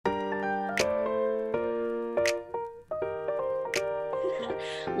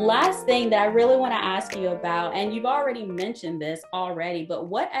Last thing that I really want to ask you about, and you've already mentioned this already, but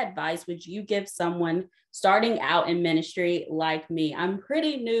what advice would you give someone starting out in ministry like me? I'm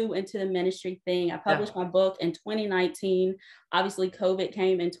pretty new into the ministry thing. I published my book in 2019. Obviously, COVID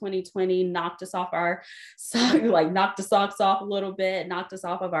came in 2020, knocked us off our knocked the socks off a little bit, knocked us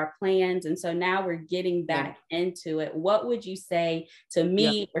off of our plans. And so now we're getting back into it. What would you say to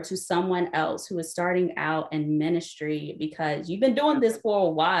me or to someone else who is starting out in ministry? Because you've been doing this for a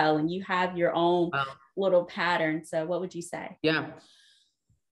while and you have your own little pattern. So what would you say? Yeah.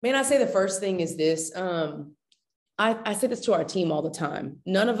 Man, I say the first thing is this. I say this to our team all the time.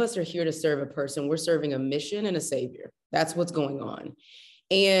 None of us are here to serve a person. We're serving a mission and a savior. That's what's going on.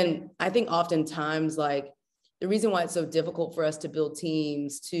 And I think oftentimes, like, the reason why it's so difficult for us to build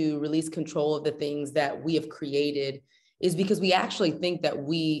teams, to release control of the things that we have created, is because we actually think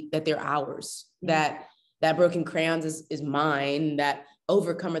that they're ours, that Broken Crayons is mine, that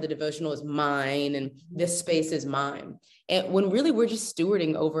Overcomer the devotional is mine, and this space is mine. And when really we're just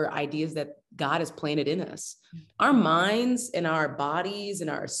stewarding over ideas that God has planted in us. Our minds and our bodies and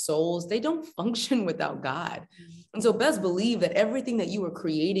our souls, they don't function without God. And so best believe that everything that you are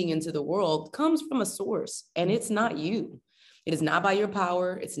creating into the world comes from a source, and it's not you. It is not by your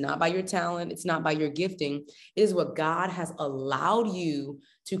power. It's not by your talent. It's not by your gifting. It is what God has allowed you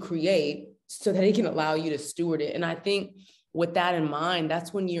to create so that he can allow you to steward it. And I think with that in mind,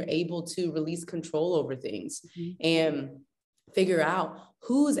 that's when you're able to release control over things and figure out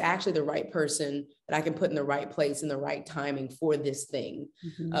who's actually the right person that I can put in the right place in the right timing for this thing.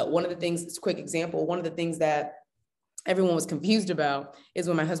 One of the things, it's a quick example, one of the things that everyone was confused about is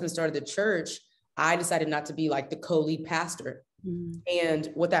when my husband started the church, I decided not to be like the co-lead pastor. And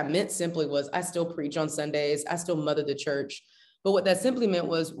what that meant simply was I still preach on Sundays. I still mother the church. But what that simply meant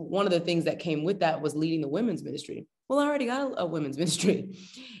was one of the things that came with that was leading the women's ministry. Well, I already got a women's ministry.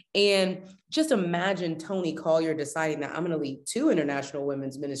 And just imagine Toni Collier deciding that I'm going to lead 2 international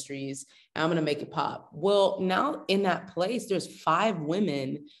women's ministries. And I'm going to make it pop. Well, now in that place, there's 5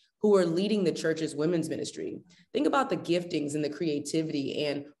 women who are leading the church's women's ministry. Think about the giftings and the creativity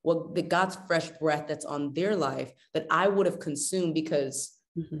and what the God's fresh breath that's on their life that I would have consumed because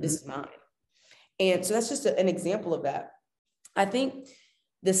this is mine. And so that's just an example of that. I think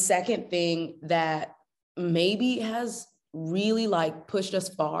the second thing that maybe has really like pushed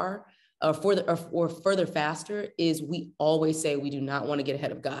us far or further faster is we always say we do not want to get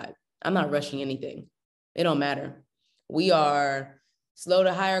ahead of God. I'm not rushing anything. It don't matter. We are slow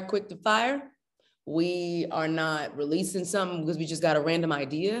to hire, quick to fire. We are not releasing something because we just got a random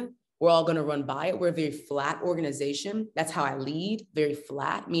idea. We're all going to run by it. We're a very flat organization. That's how I lead, very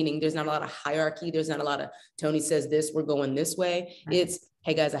flat, meaning there's not a lot of hierarchy. There's not a lot of Toni says this, we're going this way. It's,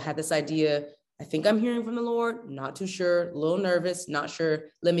 hey guys, I had this idea. I think I'm hearing from the Lord. Not too sure, a little nervous, not sure.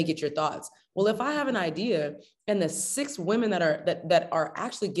 Let me get your thoughts. Well, if I have an idea and the 6 women that are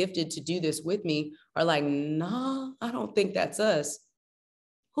actually gifted to do this with me are like, nah, I don't think that's us.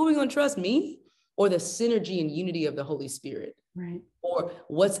 Who are we going to trust, me or the synergy and unity of the Holy Spirit? Right. Or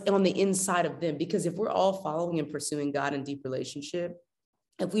what's on the inside of them? Because if we're all following and pursuing God in deep relationship,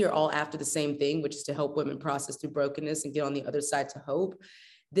 if we are all after the same thing, which is to help women process through brokenness and get on the other side to hope,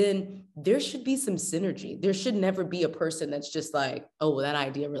 then there should be some synergy. There should never be a person that's just like, oh, well, that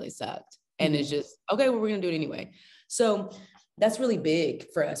idea really sucked. And it's just, okay, well, we're going to do it anyway. So that's really big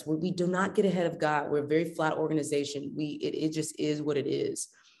for us. We do not get ahead of God. We're a very flat organization. It just is what it is.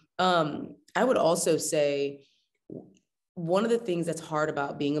 I would also say one of the things that's hard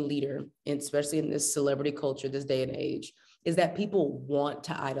about being a leader, and especially in this celebrity culture, this day and age, is that people want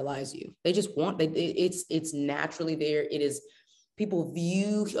to idolize you. They just want, it's naturally there. It is, people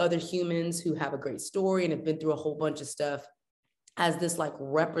view other humans who have a great story and have been through a whole bunch of stuff as this like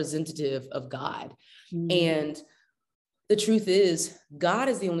representative of God. And the truth is, God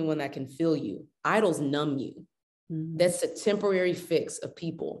is the only one that can fill you. Idols numb you. That's a temporary fix of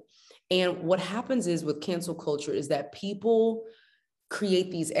people. And what happens is with cancel culture is that people create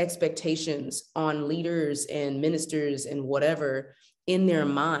these expectations on leaders and ministers and whatever in their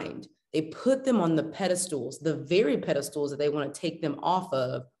mind. They put them on the pedestals, the very pedestals that they want to take them off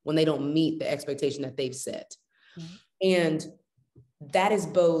of when they don't meet the expectation that they've set. And that is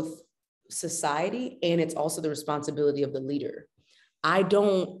both society and it's also the responsibility of the leader.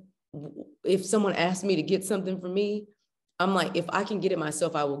 If someone asks me to get something for me, I'm like, if I can get it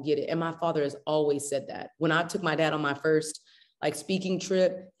myself, I will get it. And my father has always said that. When I took my dad on my first like speaking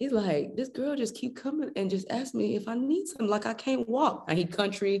trip, he's like, this girl just keep coming and just ask me if I need something, like I can't walk. And he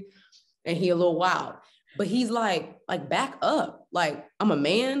country and he a little wild, but he's like back up. Like I'm a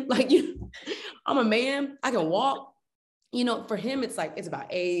man, I'm a man, I can walk. you know, for him, it's like, it's about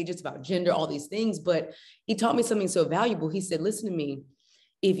age, it's about gender, all these things. But he taught me something so valuable. He said, listen to me,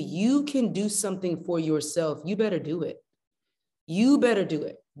 if you can do something for yourself, you better do it. You better do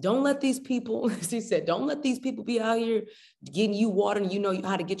it. Don't let these people, as he said, don't let these people be out here getting you water and you know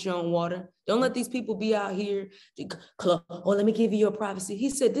how to get your own water. Don't let these people be out here, oh, let me give you your privacy. He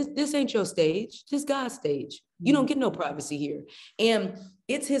said, this ain't your stage. This God's stage. You don't get no privacy here. And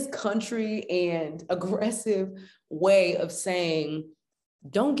it's his country and aggressive way of saying,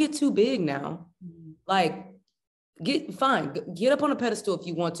 don't get too big now. Like, get up on a pedestal if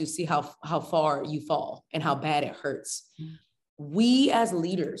you want to see how far you fall and how bad it hurts. We as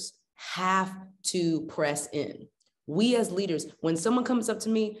leaders have to press in. We as leaders, when someone comes up to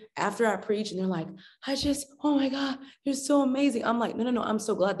me after I preach and they're like, oh my God, you're so amazing. I'm like, no, I'm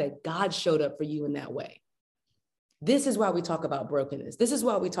so glad that God showed up for you in that way. This is why we talk about brokenness. This is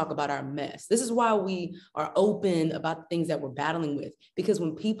why we talk about our mess. This is why we are open about the things that we're battling with. Because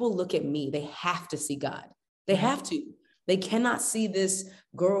when people look at me, they have to see God. They have to. They cannot see this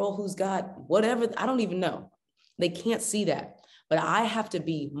girl who's got whatever. I don't even know. They can't see that. But I have to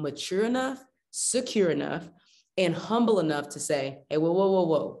be mature enough, secure enough, and humble enough to say, hey,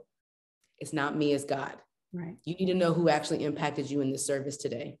 whoa. It's not me, it's God. Right. You need to know who actually impacted you in this service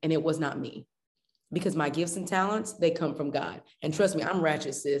today. And it was not me. Because my gifts and talents, they come from God. And trust me, I'm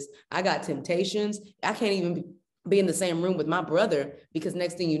ratchet, sis. I got temptations. I can't even be in the same room with my brother because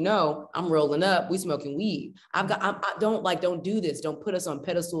next thing you know, I'm rolling up, we smoking weed. Don't do this. Don't put us on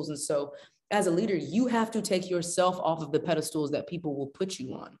pedestals. And so as a leader, you have to take yourself off of the pedestals that people will put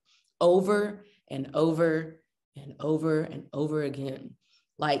you on over and over and over and over again.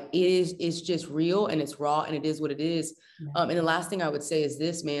 Like it's just real and it's raw and it is what it is. And the last thing I would say is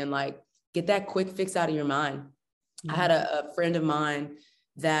this, man, like get that quick fix out of your mind. I had a friend of mine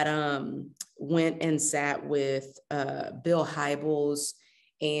that went and sat with Bill Hybels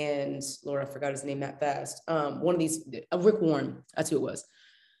and Laura, I forgot his name that fast. One of these, Rick Warren, that's who it was.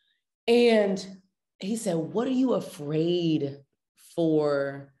 And he said, what are you afraid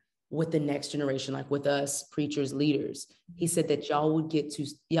for with the next generation, like with us preachers, leaders? He said that y'all would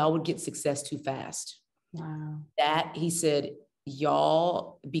get success too fast. Wow. That he said,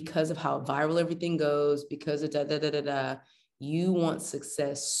 y'all, because of how viral everything goes, because of you want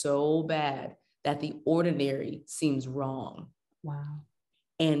success so bad that the ordinary seems wrong. Wow.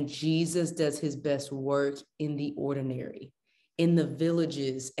 And Jesus does his best work in the ordinary, in the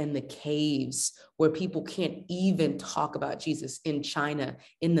villages and the caves where people can't even talk about Jesus, in China,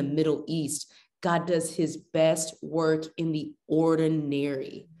 in the Middle East. God does his best work in the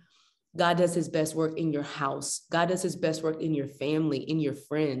ordinary. God does his best work in your house. God does his best work in your family, in your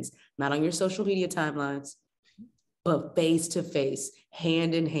friends, not on your social media timelines, but face to face,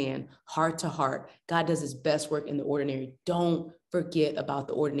 hand in hand, heart to heart. God does his best work in the ordinary. Don't forget about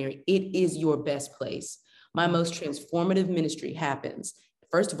the ordinary. It is your best place. My most transformative ministry happens,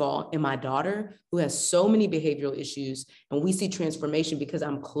 first of all, in my daughter, who has so many behavioral issues, and we see transformation because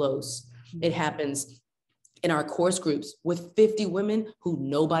I'm close. It happens in our course groups with 50 women who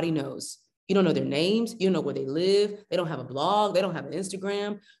nobody knows. You don't know their names. You don't know where they live. They don't have a blog. They don't have an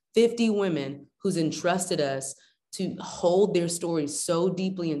Instagram. 50 women who's entrusted us to hold their stories so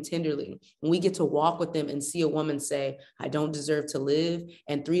deeply and tenderly. When we get to walk with them and see a woman say, I don't deserve to live.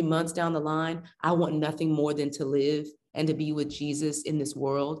 And 3 months down the line, I want nothing more than to live and to be with Jesus in this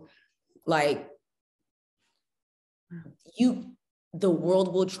world. Like the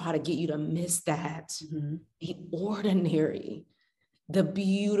world will try to get you to miss that. Mm-hmm. The ordinary, the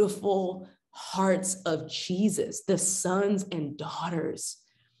beautiful hearts of Jesus, the sons and daughters.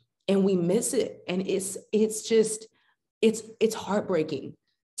 And we miss it. And it's heartbreaking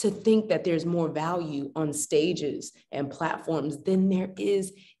to think that there's more value on stages and platforms than there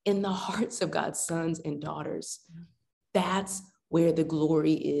is in the hearts of God's sons and daughters. That's where the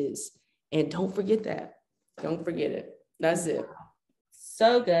glory is. And don't forget that. Don't forget it. That's it.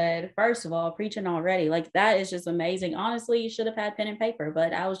 So good. First of all, preaching already. Like that is just amazing. Honestly, you should have had pen and paper,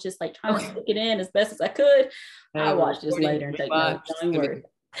 but I was just like trying to stick it in as best as I could. I watched this later and take notes. Don't worry.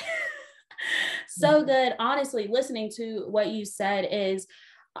 So good. Honestly, listening to what you said is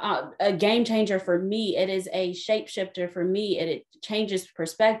a game changer for me. It is a shapeshifter for me. It changes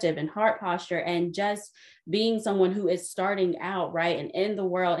perspective and heart posture, and just being someone who is starting out, right, and in the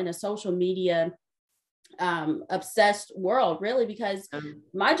world, in a social media obsessed world, really, because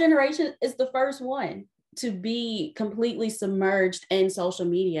my generation is the first one. to be completely submerged in social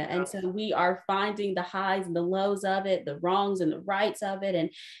media. And so we are finding the highs and the lows of it, the wrongs and the rights of it. And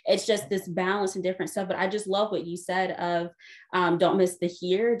it's just this balance and different stuff. But I just love what you said of don't miss the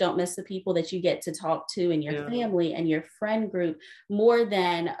here, don't miss the people that you get to talk to in your family and your friend group, more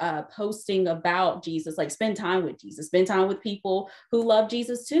than posting about Jesus. Like, spend time with Jesus, spend time with people who love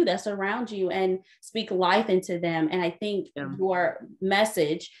Jesus too, that's around you, and speak life into them. And I think your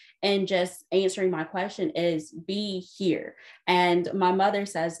message and just answering my question is be here. And my mother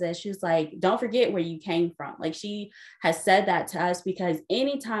says this, she's like, don't forget where you came from. Like, she has said that to us, because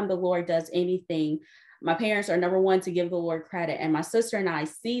anytime the Lord does anything, my parents are number one to give the Lord credit. And my sister and I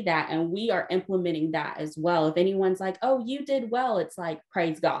see that, and we are implementing that as well. If anyone's like, oh, you did well, it's like,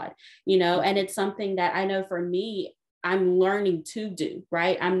 praise God, you know. And it's something that I know for me, I'm learning to do,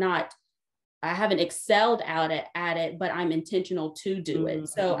 right? I haven't excelled at it, but I'm intentional to do it.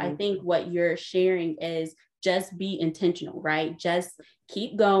 So I think what you're sharing is just be intentional, right? Just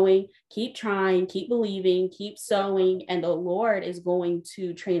keep going, keep trying, keep believing, keep sowing, and the Lord is going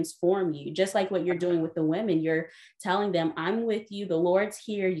to transform you. Just like what you're doing with the women, you're telling them, I'm with you, the Lord's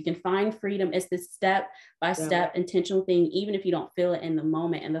here, you can find freedom. It's this step-by-step intentional thing, even if you don't feel it in the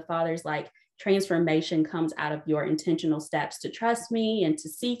moment. And the Father's like, transformation comes out of your intentional steps to trust me and to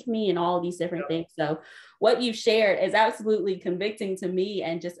seek me and all these different things. So what you've shared is absolutely convicting to me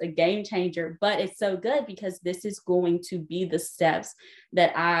and just a game changer, but it's so good because this is going to be the steps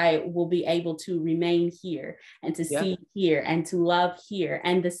that I will be able to remain here and to see here and to love here.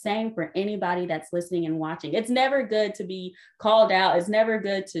 And the same for anybody that's listening and watching. It's never good to be called out. It's never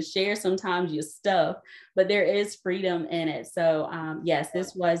good to share sometimes your stuff, but there is freedom in it. So yes,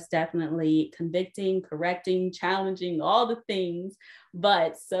 this was definitely convicting, correcting, challenging, all the things,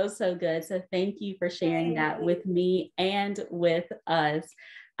 but so good. So thank you for sharing that with me and with us.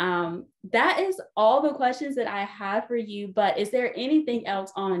 That is all the questions that I have for you, but is there anything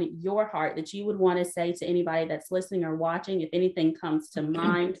else on your heart that you would want to say to anybody that's listening or watching, if anything comes to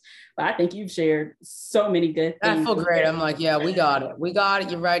mind? But I think you've shared so many good things. I feel great. I'm like, yeah, we got it. We got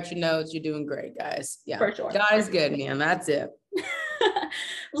it. You write your notes. You're doing great, guys. Yeah, for sure. God is good, man. That's it.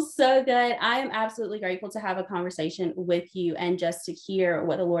 So good. I am absolutely grateful to have a conversation with you and just to hear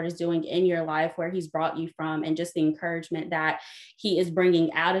what the Lord is doing in your life, where he's brought you from, and just the encouragement that he is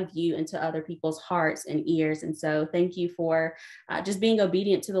bringing out of you into other people's hearts and ears. And so thank you for just being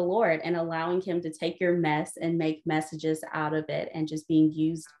obedient to the Lord and allowing him to take your mess and make messages out of it, and just being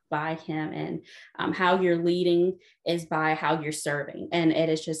used by him. And how you're leading is by how you're serving. And it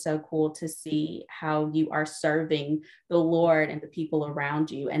is just so cool to see how you are serving the Lord and the people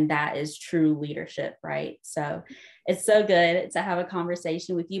around you. And that is true leadership, right? So it's so good to have a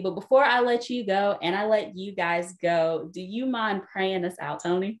conversation with you. But before I let you go and I let you guys go, do you mind praying us out,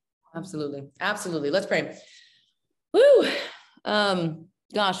 Toni? Absolutely. Absolutely. Let's pray. Woo.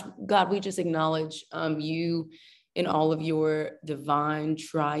 Gosh, God, we just acknowledge you in all of your divine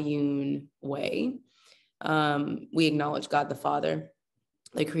triune way. We acknowledge God the Father,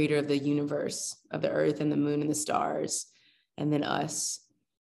 the creator of the universe, of the earth and the moon and the stars, and then us.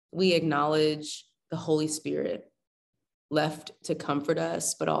 We acknowledge the Holy Spirit, left to comfort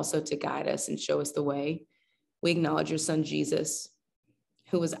us, but also to guide us and show us the way. We acknowledge your son, Jesus,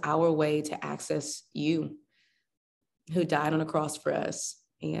 who was our way to access you, who died on a cross for us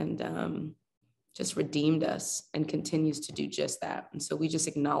and just redeemed us and continues to do just that. And so we just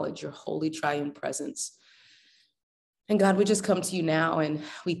acknowledge your holy triune presence. And God, we just come to you now and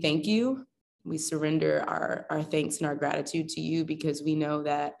we thank you. We surrender our thanks and our gratitude to you, because we know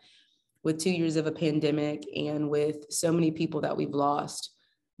that with 2 years of a pandemic and with so many people that we've lost,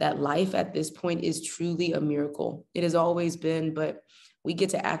 that life at this point is truly a miracle. It has always been, but we get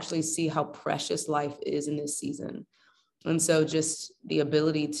to actually see how precious life is in this season. And so just the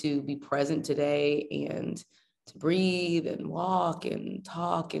ability to be present today and to breathe and walk and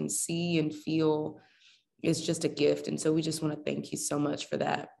talk and see and feel is just a gift. And so we just want to thank you so much for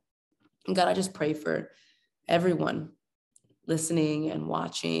that. And God, I just pray for everyone listening and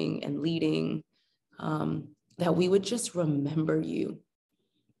watching and leading, that we would just remember you.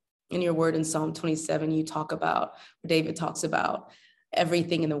 In your word in Psalm 27, you talk about, David talks about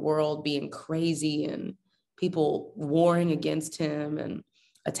everything in the world being crazy and people warring against him and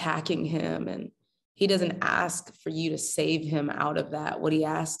attacking him. And he doesn't ask for you to save him out of that. What he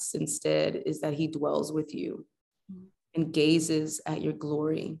asks instead is that he dwells with you and gazes at your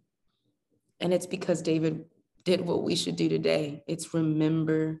glory. And it's because David did what we should do today. It's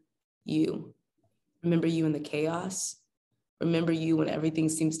remember you. Remember you in the chaos. Remember you when everything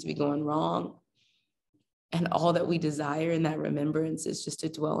seems to be going wrong. And all that we desire in that remembrance is just to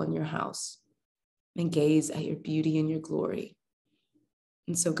dwell in your house. and gaze at your beauty and your glory.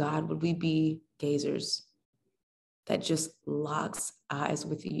 And so, God, would we be gazers that just locks eyes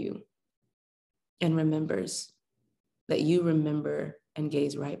with you and remembers that you remember and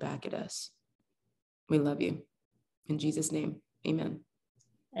gaze right back at us. We love you. In Jesus' name, amen.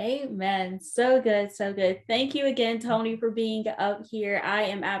 Amen. So good. So good. Thank you again, Toni, for being up here. I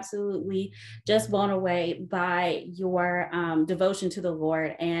am absolutely just blown away by your devotion to the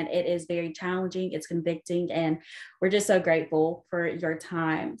Lord. And it is very challenging. It's convicting. And we're just so grateful for your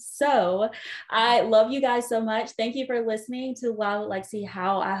time. So I love you guys so much. Thank you for listening to Wow, Alexis,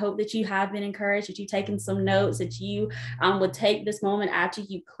 Howell. I hope that you have been encouraged, that you've taken some notes, that you would take this moment after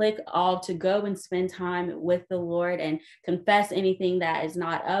you click off to go and spend time with the Lord and confess anything that is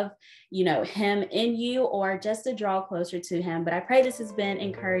not of him in you, or just to draw closer to him. But I pray this has been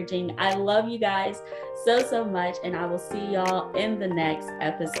encouraging. I love you guys so much, and I will see y'all in the next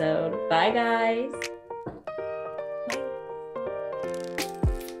episode. Bye guys.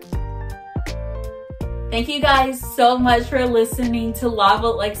 Thank you guys so much for listening to Love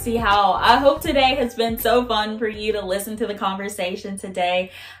with Alexis Howell. I hope today has been so fun for you to listen to the conversation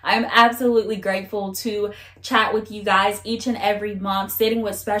today. I'm absolutely grateful to chat with you guys each and every month, sitting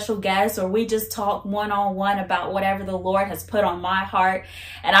with special guests, or we just talk one-on-one about whatever the Lord has put on my heart.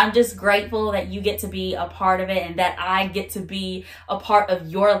 And I'm just grateful that you get to be a part of it, and that I get to be a part of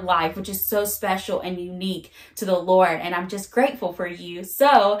your life, which is so special and unique to the Lord. And I'm just grateful for you.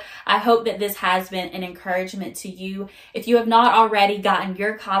 So I hope that this has been an encouragement to you. If you have not already gotten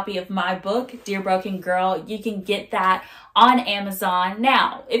your copy of my book, Dear Broken Girl, you can get that on Amazon.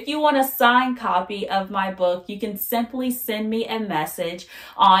 Now, if you want a signed copy of my book, you can simply send me a message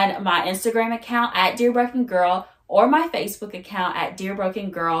on my Instagram account at Dear Broken Girl, or my Facebook account at Dear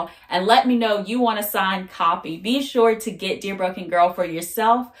Broken Girl, and let me know you want a signed copy. Be sure to get Dear Broken Girl for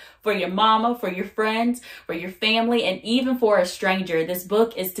yourself, for your mama, for your friends, for your family, and even for a stranger. This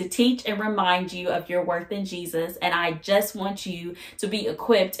book is to teach and remind you of your worth in Jesus, and I just want you to be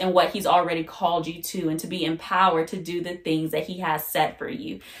equipped in what he's already called you to, and to be empowered to do the things that he has set for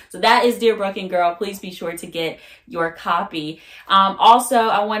you. So that is Dear Broken Girl. Please be sure to get your copy. Also,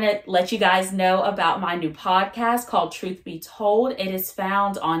 I want to let you guys know about my new podcast called Truth Be Told. It is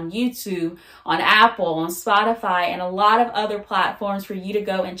found on YouTube, on Apple, on Spotify, and a lot of other platforms for you to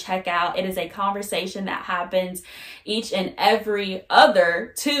go and check out. It is a conversation that happens each and every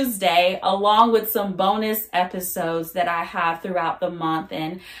other Tuesday, along with some bonus episodes that I have throughout the month.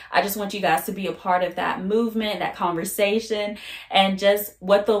 And I just want you guys to be a part of that movement, that conversation, and just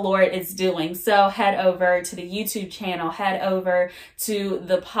what the Lord is doing. So head over to the YouTube channel, head over to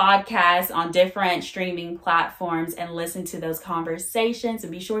the podcast on different streaming platforms, and listen to those conversations,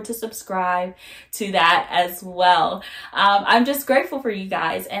 and be sure to subscribe to that as well. I'm just grateful for you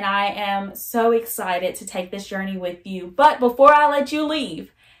guys, and I am so excited to take this journey with you. But before I let you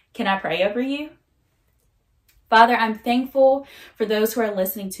leave, can I pray over you? Father, I'm thankful for those who are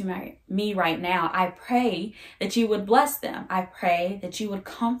listening to me right now. I pray that you would bless them. I pray that you would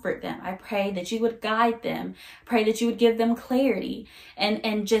comfort them. I pray that you would guide them. I pray that you would give them clarity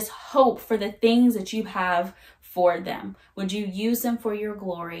and just hope for the things that you have for them. Would you use them for your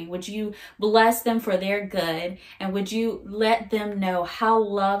glory? Would you bless them for their good? And would you let them know how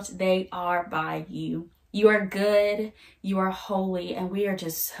loved they are by you? You are good, you are holy, and we are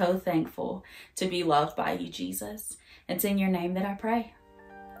just so thankful to be loved by you, Jesus. It's in your name that I pray.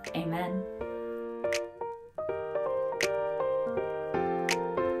 Amen.